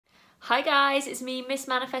Hi guys, it's me, Miss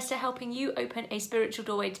Manifester, helping you open a spiritual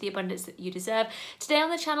doorway to the abundance that you deserve. Today on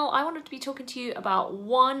the channel, I wanted to be talking to you about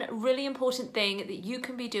one really important thing that you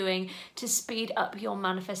can be doing to speed up your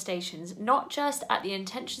manifestations, not just at the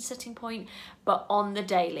intention setting point, but on the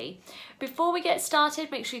daily. Before we get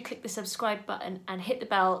started, make sure you click the subscribe button and hit the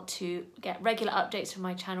bell to get regular updates from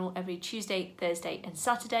my channel every Tuesday, Thursday, and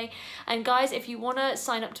Saturday. And guys, if you want to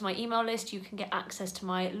sign up to my email list, you can get access to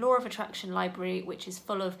my Law of Attraction library, which is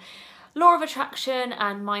full of Law of Attraction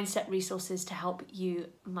and mindset resources to help you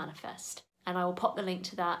manifest. And I will pop the link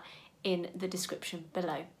to that in the description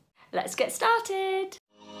below. Let's get started.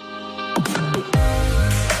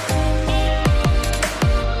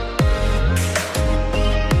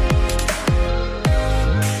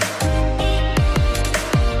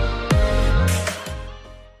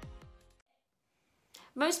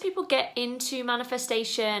 Most people get into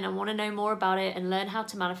manifestation and want to know more about it and learn how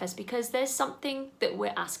to manifest because there's something that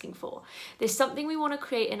we're asking for. There's something we want to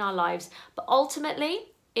create in our lives, but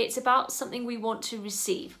ultimately it's about something we want to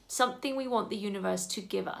receive, something we want the universe to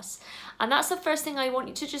give us. And that's the first thing I want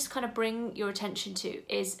you to just kind of bring your attention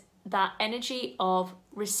to, is that energy of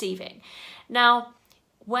receiving. Now,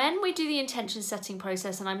 when we do the intention setting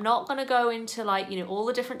process, and I'm not going to go into all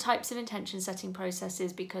the different types of intention setting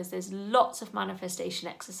processes because there's lots of manifestation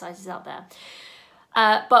exercises out there.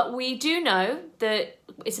 But we do know that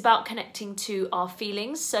it's about connecting to our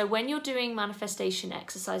feelings. So when you're doing manifestation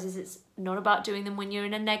exercises, it's not about doing them when you're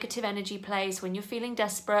in a negative energy place, when you're feeling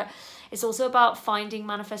desperate. It's also about finding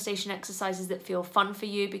manifestation exercises that feel fun for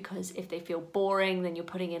you, because if they feel boring, then you're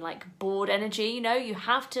putting in like bored energy. You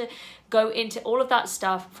have to go into all of that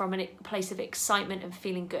stuff from a place of excitement and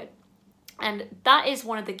feeling good. And that is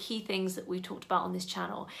one of the key things that we talked about on this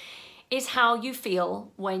channel, is how you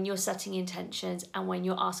feel when you're setting intentions and when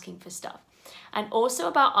you're asking for stuff. And also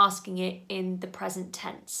about asking it in the present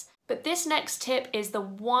tense. But this next tip is the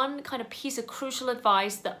one kind of piece of crucial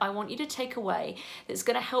advice that I want you to take away that's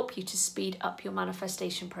going to help you to speed up your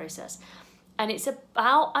manifestation process. And it's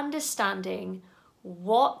about understanding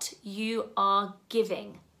what you are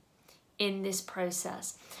giving in this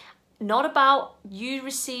process. Not about you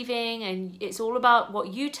receiving, and it's all about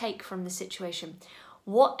what you take from the situation.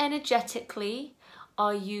 What energetically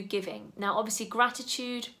are you giving? Now, obviously,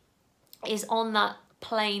 gratitude is on that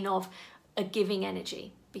plane of a giving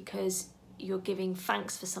energy because you're giving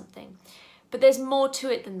thanks for something. But there's more to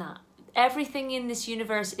it than that. Everything in this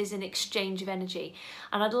universe is an exchange of energy.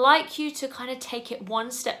 And I'd like you to kind of take it one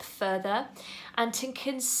step further and to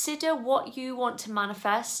consider what you want to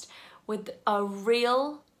manifest with a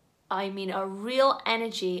real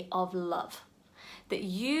energy of love. That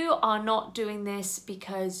you are not doing this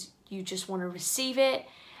because you just want to receive it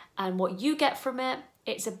and what you get from it.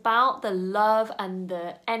 It's about the love and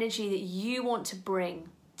the energy that you want to bring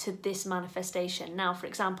to this manifestation. Now, for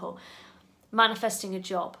example, manifesting a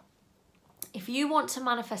job. If you want to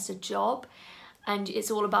manifest a job and it's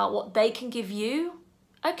all about what they can give you,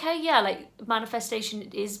 okay, yeah, like manifestation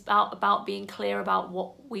is about being clear about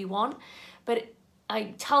what we want. But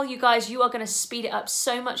I tell you guys, you are going to speed it up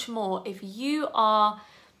so much more if you are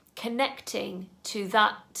connecting to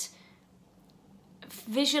that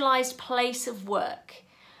visualized place of work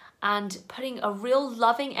and putting a real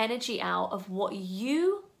loving energy out of what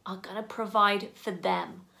you are going to provide for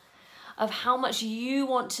them, of how much you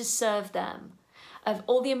want to serve them, of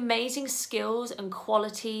all the amazing skills and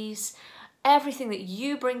qualities, everything that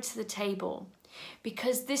you bring to the table,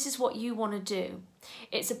 because this is what you want to do.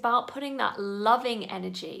 It's about putting that loving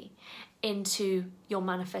energy into your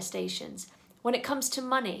manifestations. When it comes to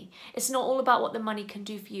money, it's not all about what the money can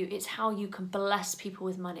do for you, it's how you can bless people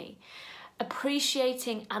with money.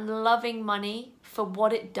 Appreciating and loving money for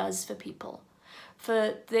what it does for people,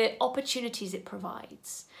 for the opportunities it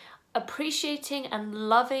provides. Appreciating and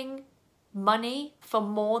loving money for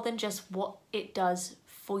more than just what it does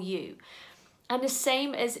for you. And the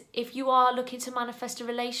same as if you are looking to manifest a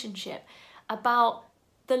relationship, about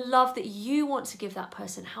the love that you want to give that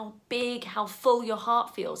person, how big, how full your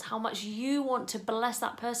heart feels, how much you want to bless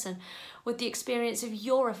that person with the experience of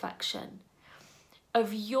your affection,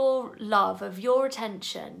 of your love, of your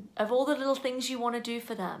attention, of all the little things you want to do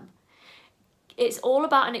for them. It's all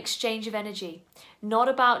about an exchange of energy, not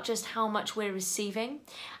about just how much we're receiving.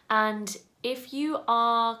 And if you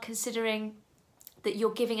are considering that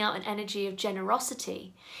you're giving out an energy of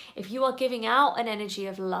generosity, if you are giving out an energy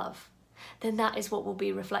of love, then that is what will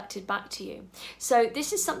be reflected back to you. So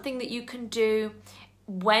this is something that you can do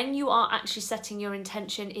when you are actually setting your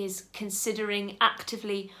intention, is considering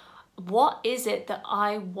actively, what is it that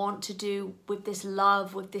I want to do with this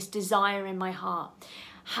love, with this desire in my heart?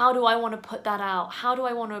 How do I want to put that out? How do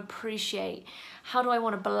I want to appreciate? How do I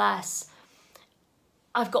want to bless?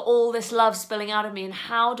 I've got all this love spilling out of me, and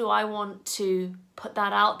how do I want to put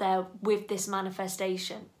that out there with this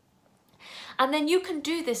manifestation? And then you can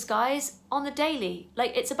do this, guys, on the daily.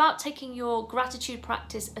 Like, it's about taking your gratitude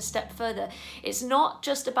practice a step further. It's not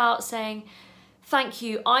just about saying, thank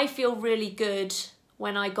you, I feel really good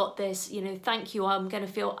when I got this, you know, thank you, I'm going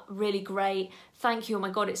to feel really great. Thank you, oh my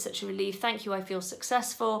God, it's such a relief. Thank you, I feel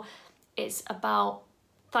successful. It's about,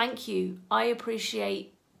 thank you, I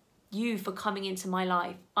appreciate you for coming into my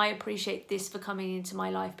life. I appreciate this for coming into my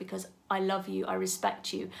life because I love you, I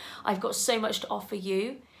respect you. I've got so much to offer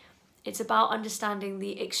you. It's about understanding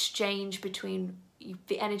the exchange between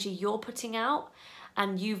the energy you're putting out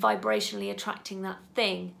and you vibrationally attracting that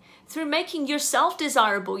thing through making yourself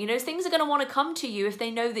desirable. You know, things are going to want to come to you if they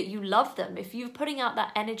know that you love them. If you're putting out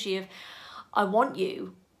that energy of, I want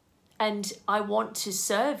you and I want to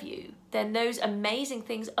serve you, then those amazing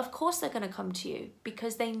things, of course they're going to come to you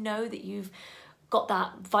because they know that you've got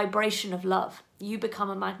that vibration of love. You become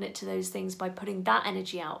a magnet to those things by putting that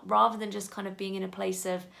energy out rather than just kind of being in a place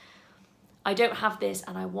of, I don't have this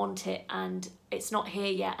and I want it and it's not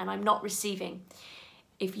here yet and I'm not receiving.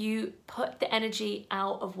 If you put the energy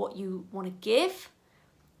out of what you want to give,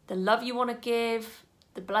 the love you want to give,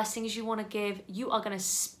 the blessings you want to give, you are going to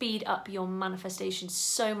speed up your manifestation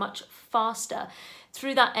so much faster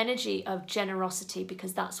through that energy of generosity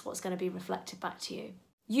because that's what's going to be reflected back to you.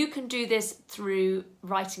 You can do this through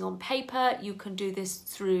writing on paper. You can do this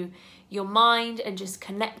through your mind and just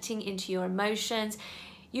connecting into your emotions.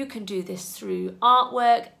 You can do this through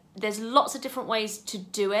artwork. There's lots of different ways to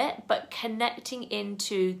do it, but connecting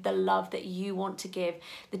into the love that you want to give,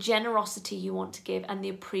 the generosity you want to give, and the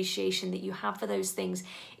appreciation that you have for those things,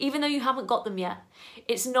 even though you haven't got them yet.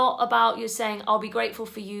 It's not about you saying, I'll be grateful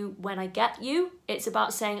for you when I get you. It's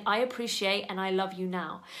about saying, I appreciate and I love you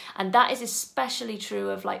now. And that is especially true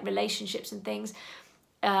of like relationships and things.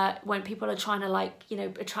 When people are trying to like, you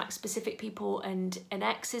know, attract specific people and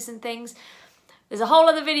exes and things. There's a whole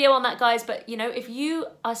other video on that, guys, but you know, if you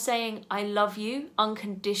are saying I love you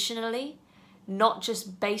unconditionally, not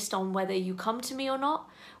just based on whether you come to me or not,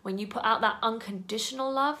 when you put out that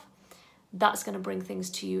unconditional love, that's going to bring things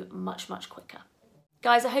to you much, much quicker.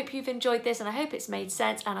 Guys, I hope you've enjoyed this and I hope it's made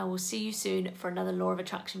sense, and I will see you soon for another Law of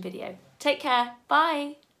Attraction video. Take care.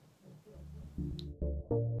 Bye.